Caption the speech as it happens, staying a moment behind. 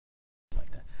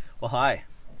Well, hi.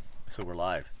 So we're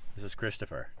live. This is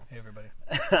Christopher. Hey, everybody.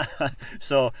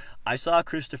 So I saw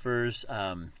Christopher's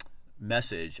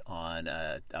message on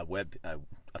a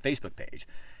Facebook page,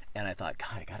 and I thought,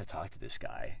 God, I got to talk to this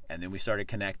guy. And then we started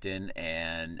connecting,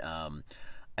 and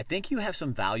I think you have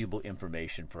some valuable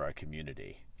information for our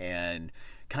community. And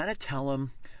kind of tell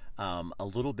them a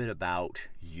little bit about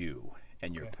you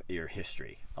and your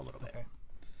history a little bit. Okay.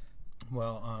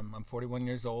 Well, I'm 41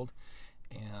 years old,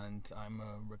 and I'm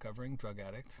a recovering drug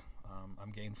addict.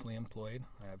 I'm gainfully employed.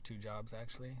 I have 2 jobs,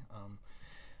 actually.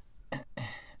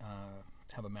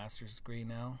 Have a master's degree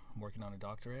now. I'm working on a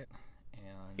doctorate.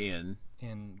 And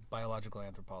in biological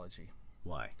anthropology.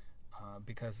 Why?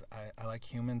 Because I like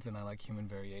humans, and I like human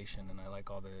variation, and I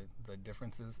like all the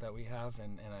differences that we have,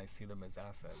 and I see them as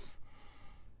assets.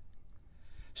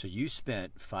 So you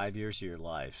spent 5 years of your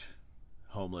life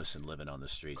homeless and living on the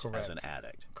streets. Correct. As an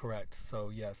addict. Correct. So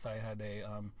yes, I had a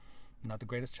not the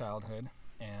greatest childhood,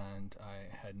 and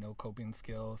I had no coping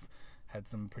skills, had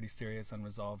some pretty serious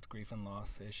unresolved grief and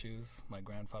loss issues. My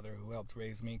grandfather, who helped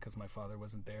raise me because my father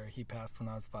wasn't there, he passed when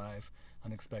I was 5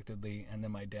 unexpectedly. And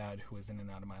then my dad, who was in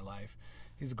and out of my life.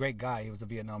 He's a great guy. He was a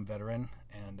Vietnam veteran,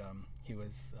 and he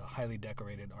was a highly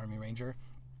decorated Army Ranger.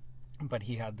 But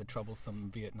he had the troublesome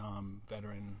Vietnam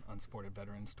veteran, unsupported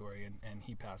veteran story, and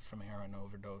he passed from a heroin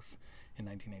overdose in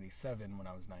 1987 when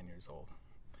I was 9 years old.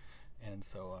 And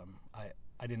so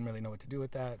I didn't really know what to do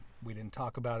with that. We didn't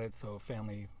talk about it, so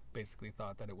family basically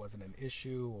thought that it wasn't an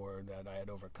issue or that I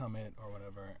had overcome it or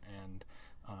whatever. And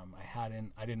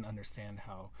I didn't understand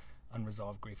how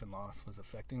unresolved grief and loss was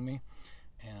affecting me.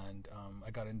 And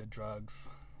I got into drugs,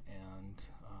 and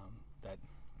that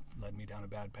led me down a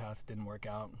bad path. Didn't work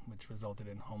out, which resulted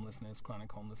in homelessness,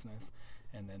 chronic homelessness,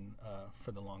 and then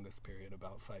for the longest period,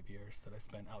 about 5 years, that I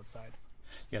spent outside.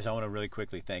 Yes, I want to really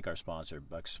quickly thank our sponsor,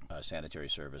 Buck's Sanitary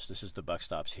Service. This is the Buck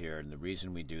Stops here, and the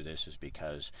reason we do this is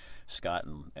because Scott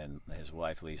and his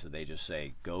wife, Lisa, they just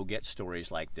say, go get stories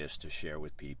like this to share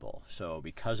with people. So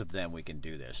because of them, we can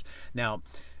do this. Now,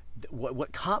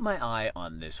 what caught my eye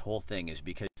on this whole thing is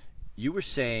because you were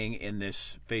saying in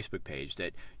this Facebook page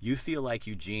that you feel like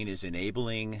Eugene is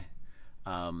enabling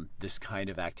this kind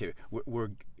of activity.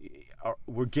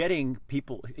 We're getting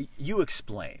people. You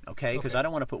explain, okay? Because I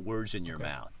don't want to put words in your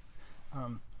mouth.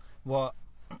 Well,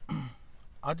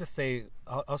 I'll just say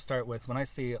I'll start with, when I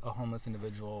see a homeless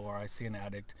individual or I see an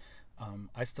addict,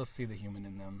 I still see the human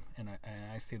in them, and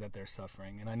I see that they're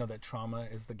suffering, and I know that trauma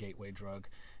is the gateway drug,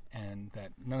 and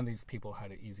that none of these people had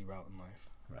an easy route in life.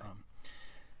 Right.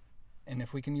 And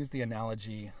if we can use the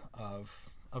analogy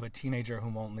of a teenager who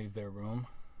won't leave their room,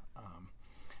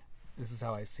 this is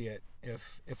how I see it.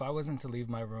 If I wasn't to leave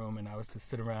my room and I was to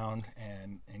sit around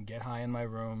and get high in my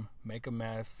room, make a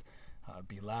mess,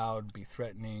 be loud, be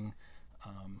threatening,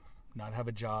 not have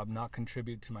a job, not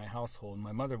contribute to my household,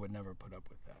 my mother would never put up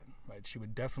with that, right? She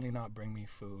would definitely not bring me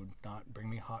food, not bring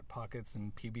me Hot Pockets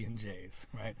and PB&Js,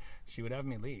 right? She would have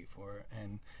me leave,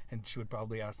 and she would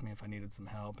probably ask me if I needed some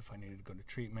help, if I needed to go to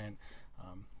treatment,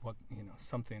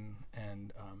 something.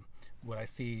 And what I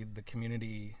see the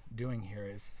community doing here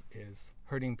is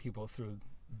hurting people through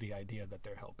the idea that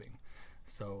they're helping.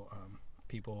 So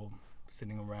people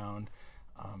sitting around,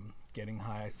 getting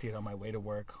high. I see it on my way to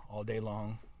work all day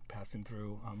long, passing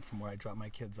through from where I drop my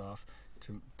kids off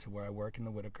to where I work in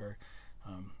the Whitaker.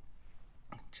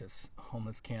 Just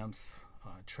homeless camps,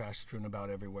 trash strewn about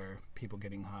everywhere, people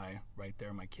getting high right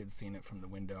there, my kids seeing it from the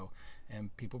window,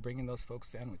 and people bringing those folks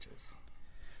sandwiches.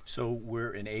 So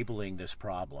we're enabling this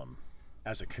problem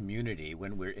as a community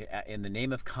when we're in the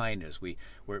name of kindness.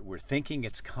 We're thinking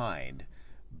it's kind.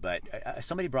 But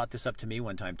somebody brought this up to me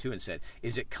one time too and said,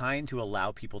 "Is it kind to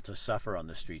allow people to suffer on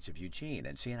the streets of Eugene?"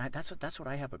 And see, and that's what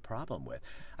I have a problem with.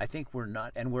 I think we're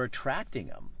not, and we're attracting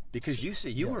them because you say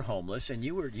you were homeless and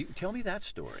you tell me that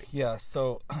story. Yeah.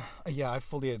 So, I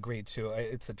fully agree too.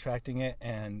 It's attracting it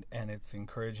and it's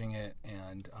encouraging it,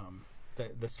 and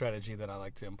the strategy that I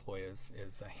like to employ is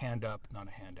a hand up, not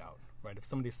a handout. Right? If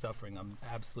somebody's suffering, I'm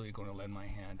absolutely going to lend my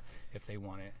hand if they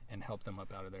want it and help them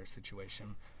up out of their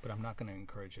situation. But I'm not going to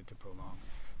encourage it to prolong.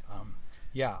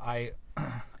 I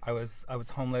was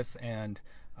homeless, and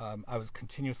I was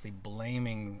continuously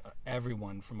blaming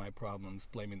everyone for my problems,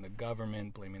 blaming the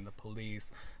government, blaming the police,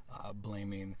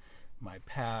 blaming my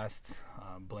past,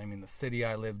 blaming the city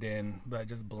I lived in, but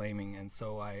just blaming. And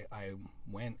so I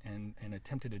went and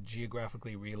attempted to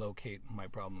geographically relocate my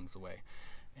problems away.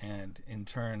 And in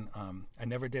turn, I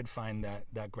never did find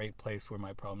that great place where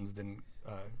my problems didn't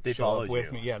show up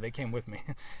with me. Yeah, they came with me.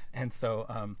 And so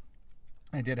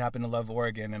I did happen to love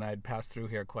Oregon, and I'd passed through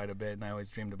here quite a bit, and I always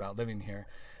dreamed about living here.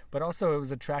 But also it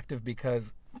was attractive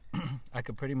because I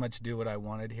could pretty much do what I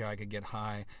wanted here. I could get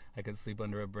high. I could sleep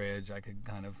under a bridge. I could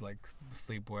kind of like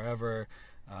sleep wherever.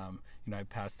 I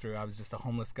passed through. I was just a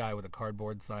homeless guy with a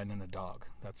cardboard sign and a dog.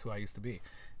 That's who I used to be.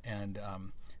 And,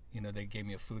 they gave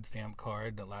me a food stamp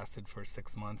card that lasted for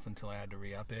 6 months until I had to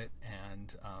re-up it.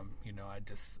 And,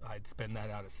 I'd spend that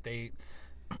out of state.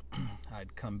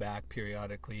 I'd come back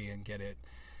periodically and get it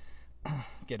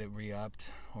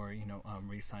re-upped or,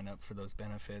 re-sign up for those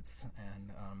benefits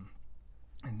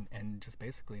and just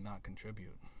basically not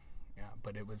contribute. Yeah,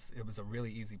 but it was a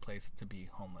really easy place to be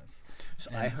homeless.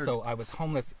 So I was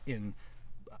homeless in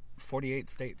 48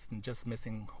 states and just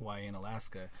missing Hawaii and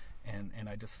Alaska, and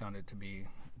I just found it to be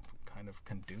kind of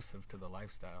conducive to the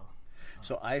lifestyle.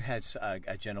 So I had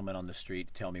a gentleman on the street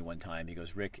tell me one time, he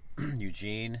goes, Rick,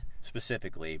 Eugene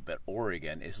specifically, but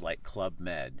Oregon is like Club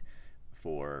Med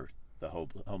for the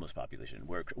homeless population.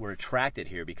 We're attracted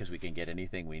here because we can get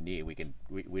anything we need.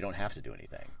 We don't have to do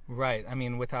anything. Right. I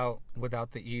mean, without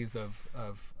the ease of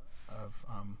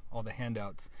all the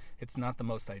handouts, it's not the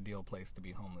most ideal place to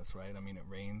be homeless, right? I mean, it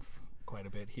rains quite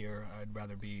a bit here. I'd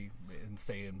rather be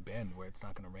in Bend, where it's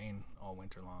not going to rain all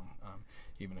winter long.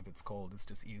 Even if it's cold, it's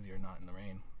just easier not in the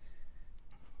rain.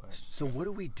 So what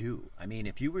do we do? I mean,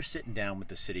 if you were sitting down with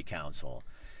the city council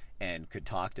and could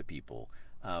talk to people,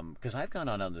 because I've gone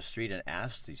out on the street and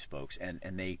asked these folks, and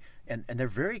they're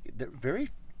very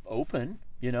open,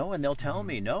 and they'll tell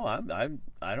me, no,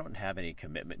 I don't have any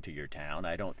commitment to your town.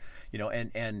 I don't,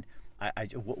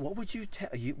 what would you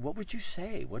what would you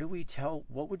say? What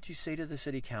would you say to the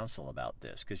city council about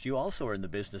this? Because you also are in the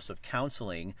business of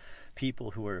counseling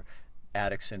people who are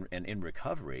addicts and in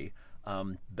recovery. A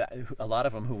lot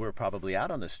of them who were probably out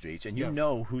on the streets, and Yes.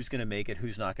 know who's going to make it,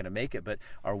 who's not going to make it. But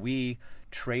are we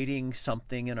trading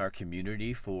something in our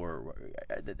community for?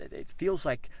 It feels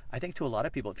like, I think to a lot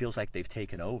of people, it feels like they've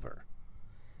taken over.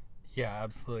 Yeah,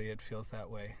 absolutely. It feels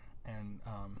that way, and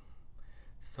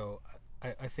so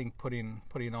I think putting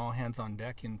all hands on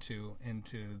deck into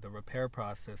the repair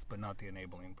process, but not the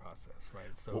enabling process,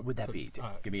 right? So What would that be?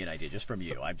 Give me an idea, just from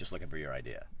you. I'm just looking for your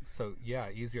idea. So yeah,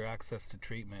 easier access to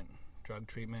treatment, drug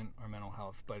treatment, or mental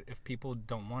health. But if people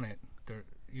don't want it,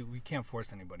 we can't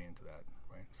force anybody into that,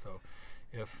 right? So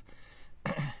if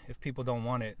people don't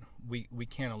want it, we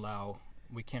can't allow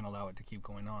it to keep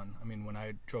going on. I mean, when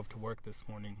I drove to work this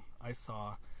morning, I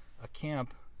saw a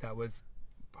camp that was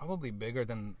probably bigger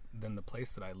than the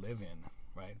place that I live in,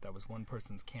 right? That was one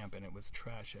person's camp, and it was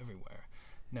trash everywhere.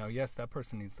 Now, yes, that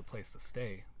person needs the place to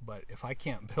stay, but if I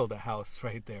can't build a house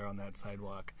right there on that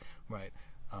sidewalk, right,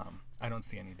 I don't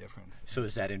see any difference. So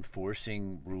is that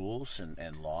enforcing rules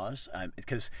and laws?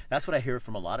 Because that's what I hear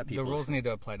from a lot of people. The rules need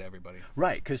to apply to everybody.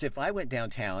 Right, because if I went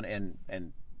downtown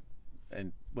and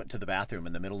went to the bathroom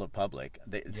in the middle of public,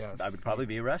 Yes. I would probably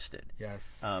be arrested.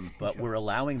 Yes. But we're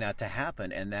allowing that to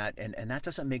happen, and that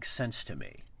doesn't make sense to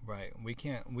me. Right. We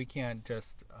can't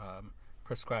just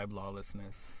prescribe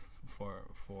lawlessness for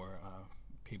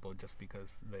people just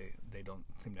because they don't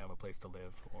seem to have a place to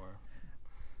live or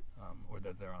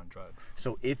that they're on drugs.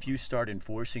 So if you start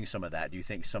enforcing some of that, do you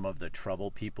think some of the trouble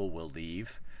people will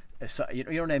leave? So, you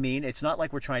know what I mean? It's not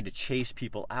like we're trying to chase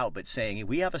people out, but saying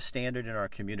we have a standard in our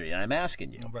community, and I'm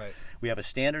asking you. Right. We have a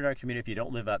standard in our community. If you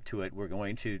don't live up to it, we're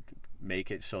going to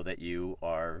make it so that you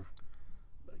are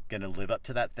going to live up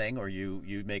to that thing, or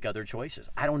you make other choices.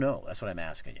 I don't know. That's what I'm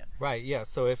asking you. Right. Yeah.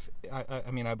 So if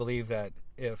I believe that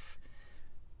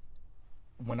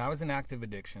when I was in active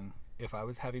addiction, if I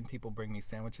was having people bring me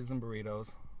sandwiches and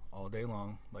burritos all day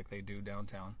long, like they do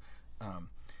downtown,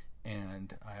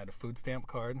 and I had a food stamp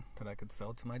card that I could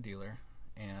sell to my dealer,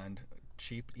 and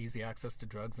cheap, easy access to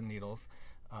drugs and needles,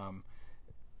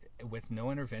 with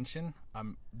no intervention,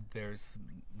 there's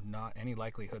not any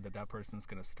likelihood that person's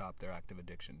going to stop their active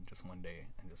addiction just one day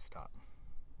and just stop.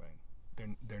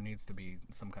 Right? There needs to be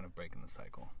some kind of break in the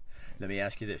cycle. Let me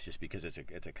ask you this, just because it's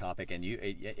a topic, and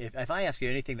if I ask you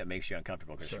anything that makes you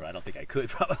uncomfortable, Christopher, Sure. I don't think I could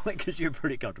probably, because you're a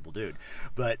pretty comfortable dude.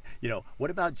 But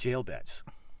what about jail beds?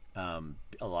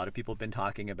 A lot of people have been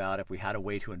talking about if we had a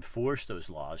way to enforce those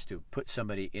laws to put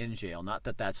somebody in jail. Not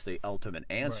that that's the ultimate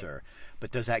answer, right.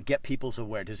 But does that get people's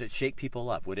aware? Does it shake people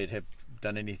up? Would it have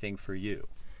done anything for you?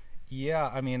 Yeah,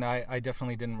 I mean, I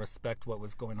definitely didn't respect what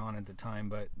was going on at the time,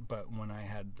 but when I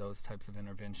had those types of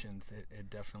interventions, it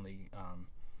definitely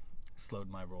slowed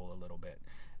my roll a little bit.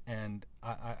 And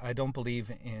I don't believe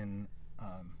in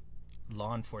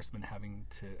law enforcement having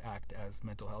to act as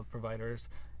mental health providers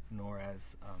nor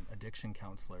as addiction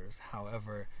counselors.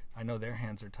 However, I know their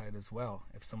hands are tied as well.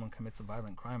 If someone commits a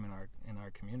violent crime in our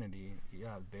community,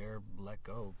 yeah, they're let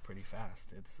go pretty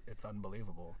fast. It's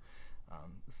unbelievable.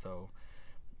 So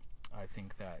I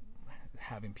think that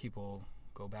having people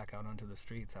go back out onto the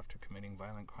streets after committing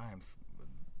violent crimes,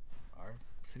 our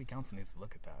city council needs to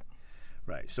look at that.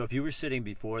 Right. So if you were sitting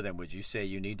before them, would you say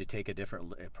you need to take a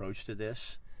different approach to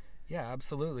this? Yeah,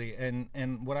 absolutely.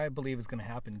 And what I believe is going to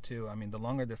happen too, I mean, the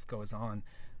longer this goes on,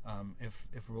 if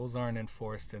rules aren't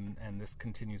enforced and this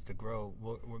continues to grow,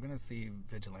 we're going to see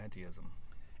vigilantism.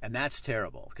 And that's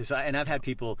terrible, because I've had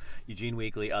people, Eugene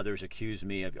Weekly, others accuse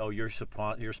me of, oh, you're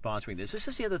sponsoring this. This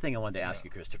is the other thing I wanted to ask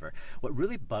you, Christopher. What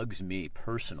really bugs me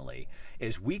personally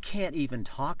is we can't even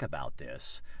talk about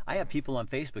this. I have people on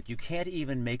Facebook, you can't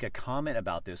even make a comment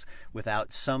about this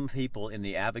without some people in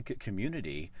the advocate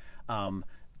community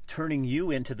turning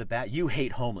you into the bad. You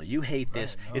hate homeless. You hate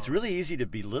this. Right, no. It's really easy to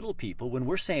belittle people when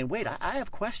we're saying, wait, I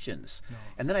have questions. No.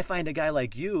 And then I find a guy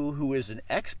like you who is an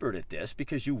expert at this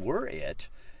because you were it.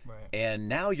 Right. And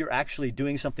now you're actually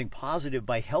doing something positive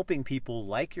by helping people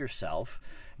like yourself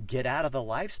get out of the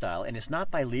lifestyle. And it's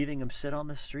not by leaving them sit on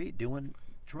the street doing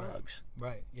drugs.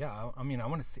 Right. Yeah. I mean, I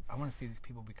want to see these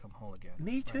people become whole again.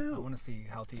 Me too. Right? I want to see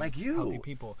healthy, like you, healthy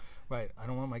people. Right. I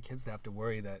don't want my kids to have to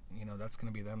worry that that's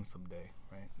going to be them someday.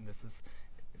 Right. And this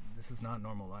is not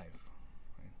normal life.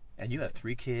 Right? And you have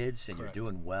 3 kids, and Correct. You're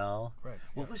doing well. Correct.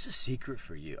 What was the secret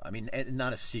for you? I mean,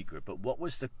 not a secret, but what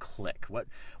was the click?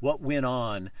 What went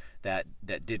on that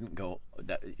didn't go?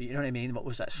 That, you know what I mean? What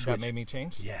was that switch? That made me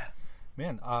change? Yeah.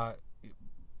 Man,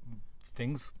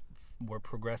 things were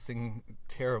progressing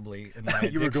terribly in my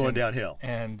addiction. You were going downhill.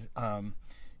 And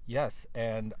yes,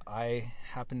 and I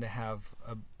happened to have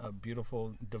a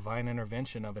beautiful divine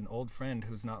intervention of an old friend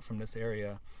who's not from this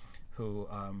area, who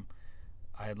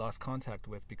I had lost contact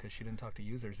with because she didn't talk to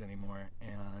users anymore,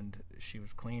 and she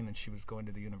was clean and she was going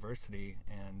to the university,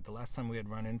 and the last time we had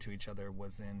run into each other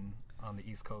was on the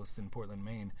East Coast in Portland,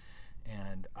 Maine,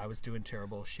 and I was doing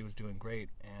terrible, she was doing great,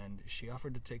 and she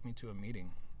offered to take me to a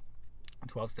meeting, a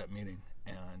 12-step meeting,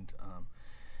 and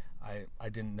I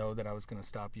didn't know that I was going to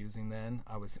stop using then.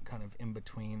 I was kind of in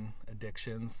between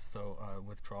addictions, so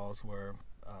withdrawals were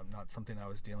not something I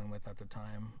was dealing with at the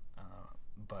time,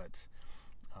 but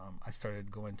I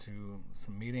started going to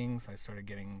some meetings. I started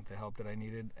getting the help that I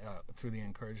needed through the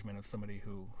encouragement of somebody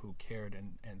who cared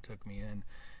and took me in,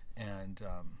 and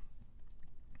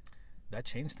that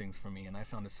changed things for me. And I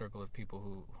found a circle of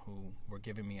people who were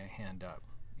giving me a hand up.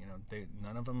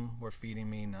 None of them were feeding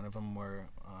me. None of them were,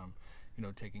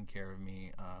 taking care of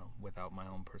me without my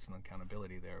own personal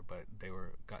accountability there. But they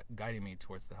were guiding me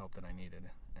towards the help that I needed.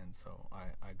 And so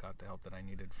I got the help that I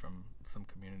needed from some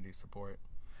community support.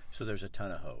 So there's a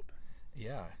ton of hope.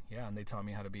 Yeah, and they taught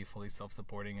me how to be fully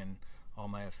self-supporting in all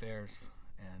my affairs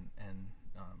and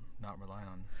not rely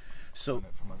on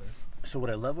it from others. So what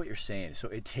I love what you're saying. So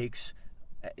it takes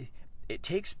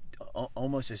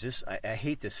almost as this. I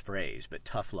hate this phrase, but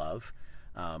tough love,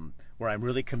 where I'm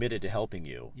really committed to helping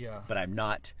you. Yeah. But I'm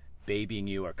not babying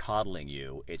you or coddling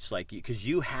you. It's like, because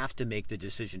you have to make the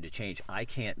decision to change. I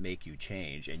can't make you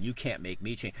change, and you can't make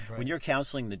me change. Right. When you're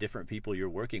counseling the different people you're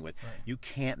working with, right. You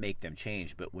can't make them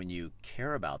change. But when you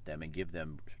care about them and give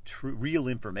them real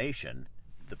information,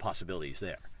 the possibility's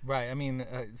there. Right. I mean,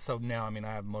 so now,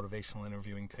 I have motivational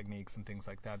interviewing techniques and things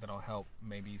like that'll help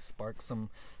maybe spark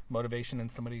some motivation in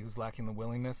somebody who's lacking the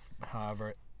willingness.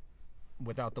 However,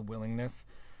 without the willingness,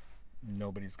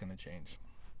 nobody's going to change.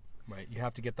 Right. You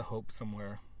have to get the hope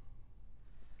somewhere,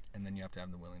 and then you have to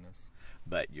have the willingness.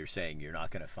 But you're saying you're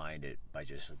not going to find it by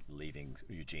just leaving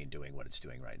Eugene doing what it's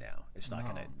doing right now. It's not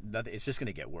going to. It's just going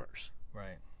to get worse.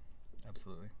 Right.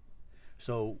 Absolutely.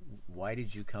 So why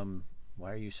did you come?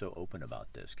 Why are you so open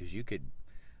about this? Because you could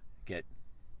get.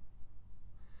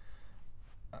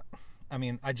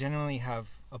 I generally have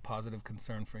a positive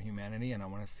concern for humanity, and I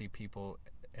want to see people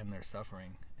end their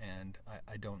suffering. And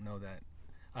I don't know that.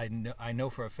 I know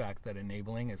for a fact that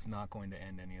enabling is not going to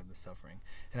end any of the suffering,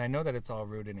 and I know that it's all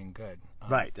rooted in good.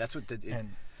 Right. That's what. And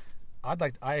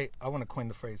I want to coin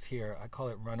the phrase here. I call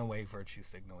it runaway virtue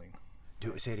signaling.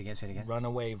 Say it again. Say it again.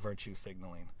 Runaway virtue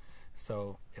signaling.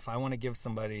 So if I want to give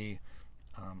somebody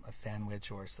a sandwich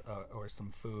or some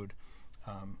food,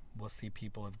 we'll see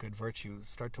people of good virtue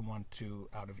start to want to,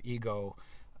 out of ego,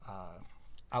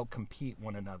 outcompete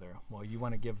one another. Well, you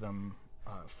want to give them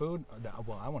food?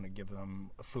 Well, I want to give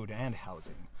them food and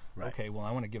housing. Right. Okay, well,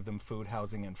 I want to give them food,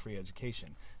 housing, and free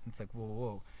education. And it's like,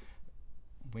 whoa.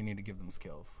 We need to give them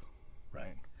skills.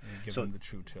 Right. Give them the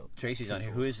true tilt. Tracy's on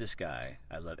here. Who is this guy?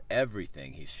 I love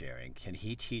everything he's sharing. Can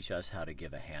he teach us how to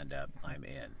give a hand up? I'm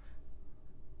in.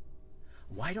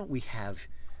 Why don't we have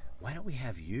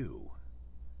you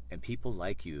and people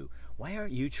like you? Why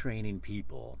aren't you training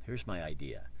people? Here's my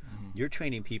idea. Mm-hmm. You're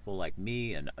training people like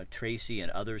me and Tracy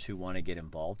and others who want to get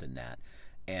involved in that.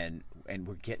 and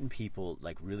we're getting people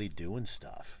like really doing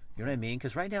stuff. You know what I mean?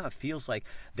 Because right now it feels like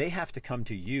they have to come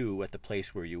to you at the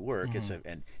place where you work.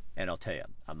 And I'll tell you,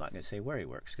 I'm not going to say where he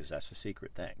works because that's a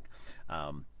secret thing.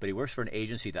 But he works for an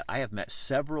agency that I have met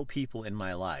several people in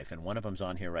my life, and one of them's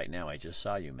on here right now. I just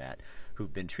saw you, Matt,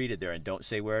 who've been treated there, and don't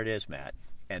say where it is, Matt.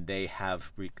 And they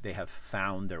have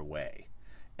found their way,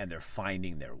 and they're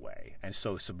finding their way, and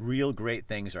so some real great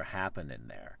things are happening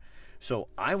there. So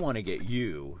I want to get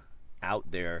you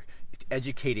out there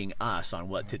educating us on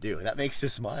what to do. That makes you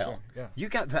smile. Sure,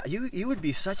 yeah. You would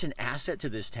be such an asset to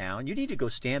this town. You need to go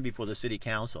stand before the city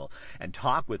council and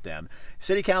talk with them.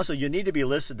 City council, you need to be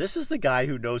listening. This is the guy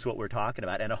who knows what we're talking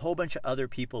about, and a whole bunch of other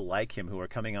people like him who are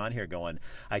coming on here going,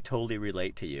 I totally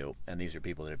relate to you. And these are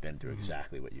people that have been through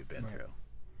exactly what you've been through.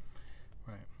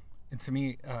 Right. And to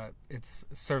me, it's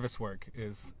service work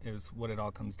is what it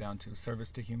all comes down to.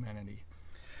 Service to humanity,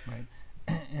 right?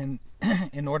 And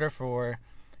in order for,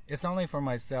 it's not only for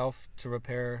myself to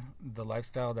repair the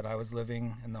lifestyle that I was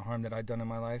living and the harm that I'd done in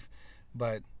my life,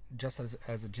 but just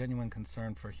as a genuine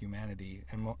concern for humanity.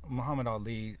 And Muhammad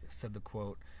Ali said the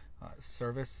quote,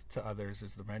 service to others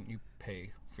is the rent you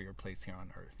pay for your place here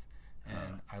on earth.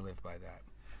 And I live by that.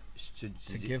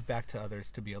 To give back to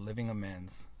others, to be a living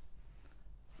amends,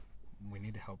 we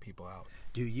need to help people out.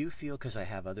 Do you feel, because I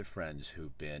have other friends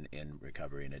who've been in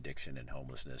recovery and addiction and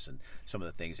homelessness, and some of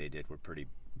the things they did were pretty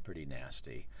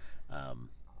nasty.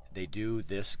 They do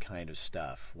this kind of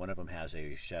stuff. One of them has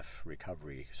a chef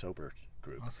recovery sober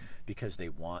group. Awesome. Because they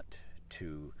want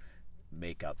to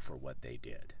make up for what they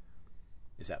did.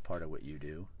 Is that part of what you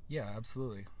do? Yeah,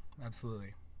 absolutely.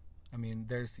 Absolutely. I mean,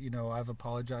 I've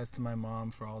apologized to my mom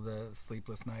for all the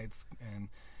sleepless nights and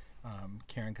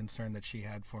care and concern that she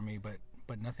had for me, but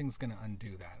nothing's going to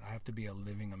undo that. I have to be a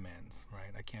living amends,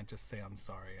 right? I can't just say I'm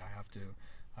sorry. I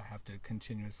have to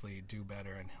continuously do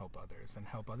better and help others and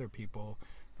help other people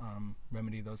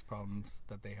remedy those problems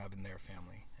that they have in their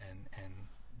family and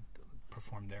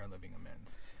perform their living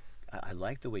amends. I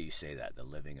like the way you say that, the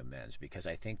living amends, because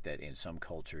I think that in some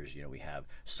cultures, we have,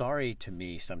 sorry to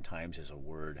me sometimes is a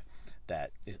word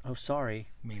that is, sorry,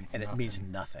 means and nothing. It means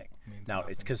nothing. Now,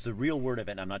 it's because the real word of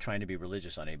it, and I'm not trying to be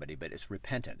religious on anybody, but it's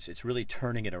repentance. It's really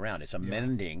turning it around. It's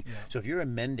amending. Yeah. So if you're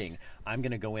amending, I'm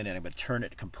going to go in and I'm going to turn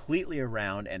it completely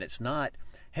around, and it's not,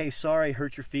 hey, sorry,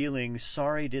 hurt your feelings,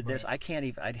 sorry, did this. Right. I can't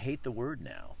even, I'd hate the word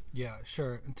now. Yeah,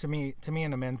 sure. To me,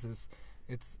 an amends is,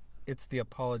 it's the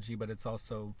apology, but it's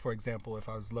also, for example, if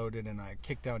I was loaded and I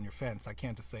kicked down your fence, I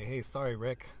can't just say, hey, sorry,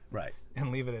 Rick. Right.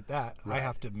 And leave it at that. Right. I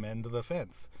have to mend the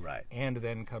fence. Right. And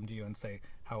then come to you and say,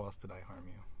 how else did I harm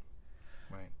you?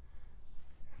 Right.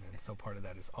 And then so part of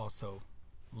that is also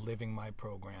living my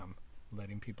program,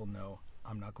 letting people know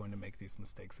I'm not going to make these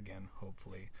mistakes again,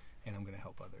 hopefully, and I'm going to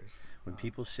help others. When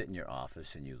people sit in your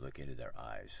office and you look into their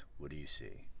eyes, what do you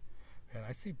see? And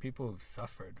I see people who've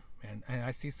suffered, and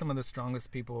I see some of the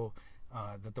strongest people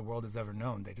that the world has ever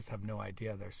known. They just have no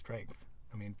idea their strength.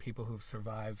 I mean, people who've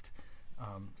survived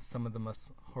some of the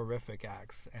most horrific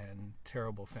acts and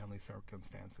terrible family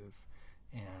circumstances.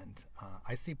 And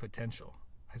I see potential.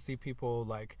 I see people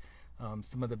like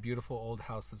some of the beautiful old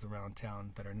houses around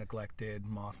town that are neglected,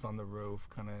 moss on the roof,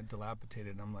 kind of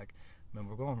dilapidated. And I'm like, man,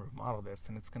 we're going to remodel this,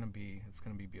 and it's gonna be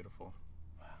beautiful.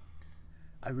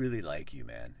 I really like you,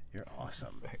 man. You're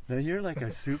awesome. Thanks. Man, you're like a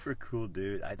super cool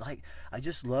dude. I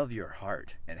just love your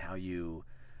heart and how you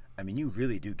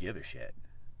really do give a shit.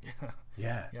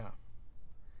 Yeah. Yeah.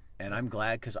 And I'm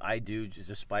glad, because I do,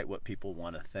 despite what people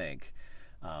want to think.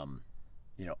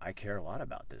 I care a lot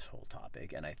about this whole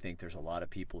topic, and I think there's a lot of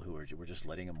people who we're just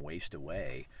letting them waste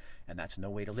away, and that's no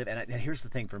way to live. And here's the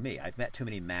thing for me: I've met too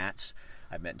many Matts,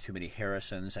 I've met too many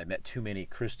Harrisons, I've met too many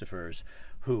Christophers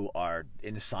who are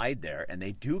inside there, and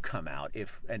they do come out.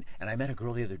 And I met a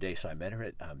girl the other day, so I met her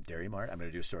at Dairy Mart. I'm going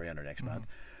to do a story on her next month.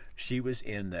 She was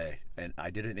and I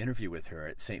did an interview with her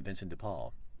at St. Vincent de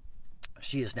Paul.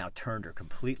 She has now turned her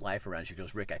complete life around. She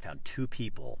goes, Rick, I found 2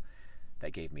 people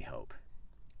that gave me hope.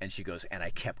 And she goes, and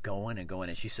I kept going and going,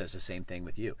 and she says the same thing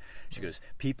with you. She goes,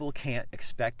 people can't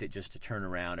expect it just to turn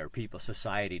around, or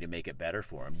society to make it better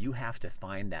for them. You have to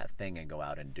find that thing and go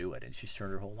out and do it. And she's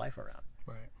turned her whole life around.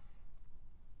 Right.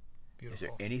 Beautiful. Is there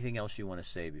anything else you want to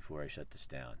say before I shut this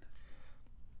down?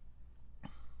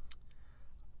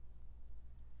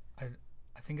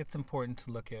 I think it's important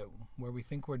to look at where we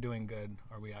think we're doing good.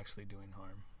 Are we actually doing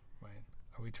harm? Right?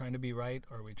 Are we trying to be right,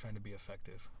 or are we trying to be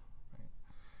effective?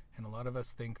 And a lot of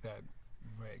us think that,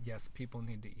 right, yes, people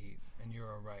need to eat, and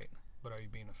you're all right, but are you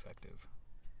being effective?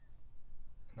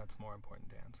 And that's more important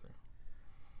to answer.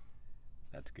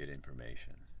 That's good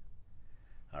information.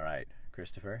 All right,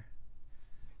 Christopher,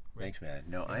 Right? Thanks, man.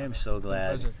 No, Yeah, I am man. so It's been a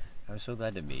glad. pleasure. I'm so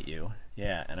glad to meet you.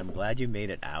 Yeah, and I'm glad you made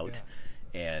it out.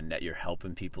 And that you're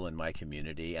helping people in my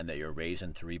community, and that you're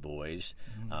raising 3 boys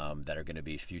that are going to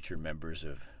be future members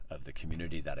of the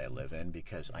community that I live in,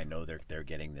 because I know they're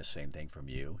getting the same thing from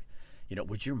you. You know,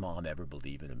 would your mom ever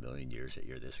believe in a million years that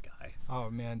you're this guy? Oh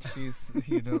man, she's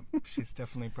she's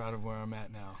definitely proud of where I'm at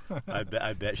now. I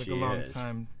bet she is. It took a long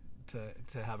time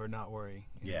to have her not worry.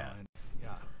 You know? And,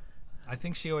 yeah, I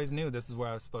think she always knew this is where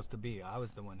I was supposed to be. I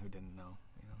was the one who didn't know.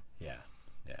 You know. Yeah.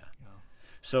 You know.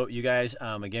 So you guys,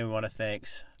 again, we want to thank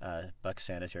Buck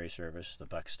Sanitary Service. The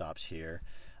buck stops here.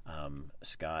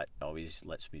 Scott always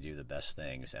lets me do the best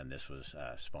things, and this was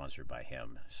sponsored by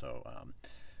him. So,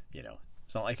 you know,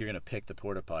 it's not like you're going to pick the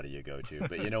porta potty you go to,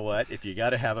 but you know what? If you got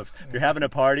to if you're having a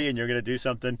party and you're going to do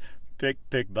something, pick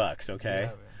Bucks, okay?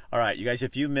 Yeah, all right, you guys,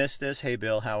 if you missed this, hey,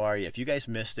 Bill, how are you? If you guys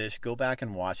missed this, go back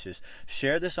and watch this.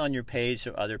 Share this on your page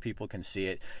so other people can see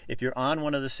it. If you're on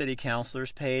one of the city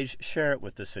councilors' page, share it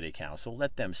with the city council.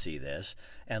 Let them see this.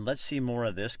 And let's see more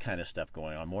of this kind of stuff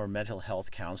going on, more mental health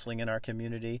counseling in our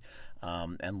community,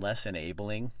 and less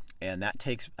enabling. And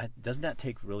doesn't that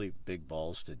take really big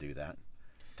balls to do that,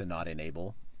 to not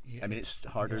enable? Yeah, I mean, it's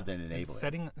harder than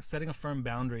enabling. Setting a firm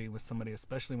boundary with somebody,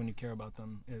 especially when you care about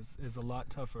them, is a lot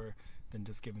tougher than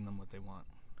just giving them what they want.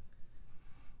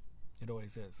 It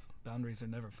always is. Boundaries are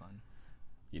never fun.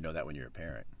 You know that when you're a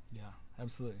parent. Yeah,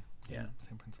 absolutely.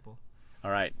 Same principle.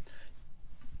 All right.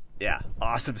 Yeah,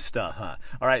 awesome stuff, huh?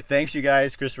 All right, thanks, you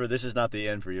guys. Christopher, this is not the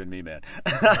end for you and me, man.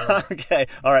 Okay,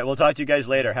 all right, we'll talk to you guys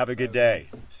later. Have a good day.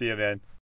 See you, man.